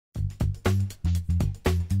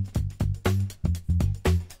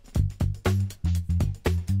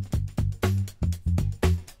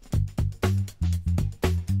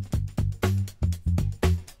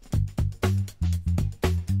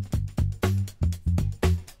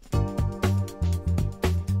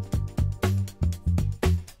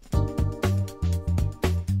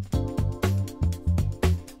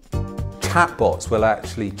chatbots will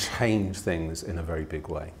actually change things in a very big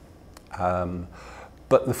way.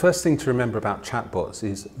 But the first thing to remember about chatbots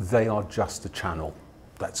is they are just a channel.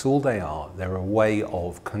 That's all they are. They're a way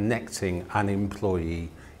of connecting an employee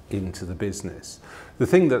into the business. The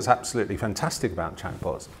thing that's absolutely fantastic about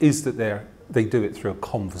chatbots is that they do it through a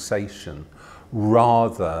conversation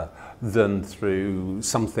rather than through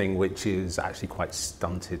something which is actually quite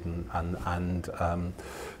stunted and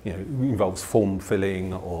you know, involves form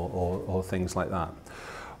filling or things like that.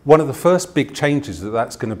 One of the first big changes that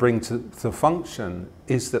that's going to bring to the function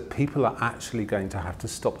is that people are actually going to have to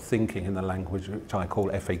stop thinking in the language which I call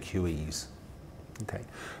FAQEs. Okay.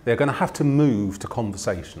 They're going to have to move to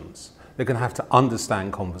conversations. They're going to have to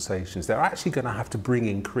understand conversations. They're actually going to have to bring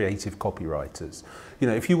in creative copywriters. You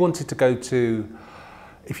know, if you wanted to go to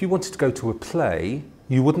a play,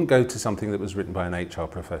 you wouldn't go to something that was written by an HR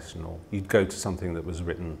professional. You'd go to something that was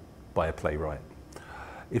written by a playwright.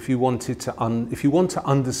 If you want to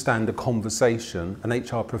understand a conversation, an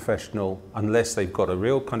HR professional, unless they've got a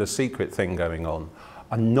real kind of secret thing going on,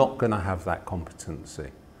 are not going to have that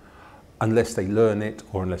competency unless they learn it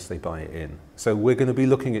or unless they buy it in. So we're going to be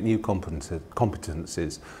looking at new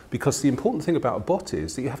competencies, because the important thing about a bot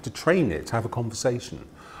is that you have to train it to have a conversation.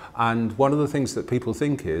 And one of the things that people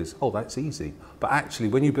think is, oh, that's easy. But actually,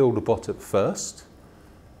 when you build a bot at first,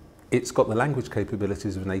 it's got the language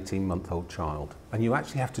capabilities of an 18-month-old child. And you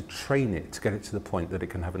actually have to train it to get it to the point that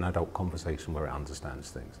it can have an adult conversation where it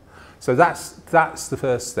understands things. So that's the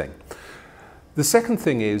first thing. The second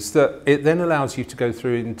thing is that it then allows you to go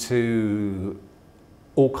through into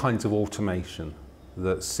all kinds of automation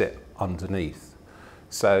that sit underneath.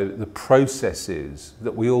 So the processes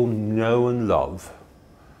that we all know and love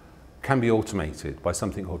can be automated by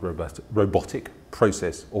something called robotic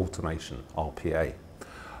process automation, RPA.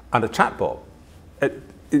 And a chatbot,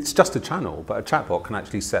 it's just a channel, but a chatbot can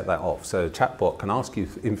actually set that off. So a chatbot can ask you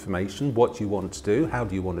information, what do you want to do, how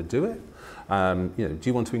do you want to do it? You know, do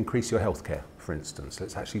you want to increase your healthcare, for instance?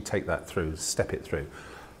 Let's actually take that through, step it through.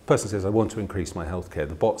 Person says, I want to increase my healthcare.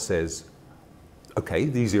 The bot says, okay,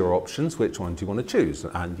 these are your options, which one do you want to choose?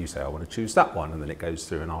 And you say, I want to choose that one, and then it goes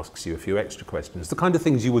through and asks you a few extra questions, the kind of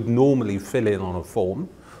things you would normally fill in on a form,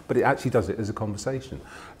 but it actually does it as a conversation.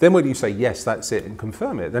 Then when you say, yes, that's it, and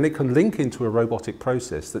confirm it, then it can link into a robotic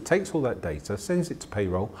process that takes all that data, sends it to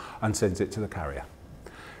payroll, and sends it to the carrier.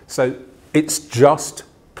 So it's just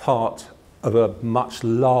part of a much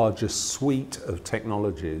larger suite of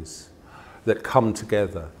technologies that come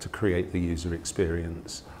together to create the user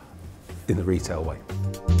experience in the retail way.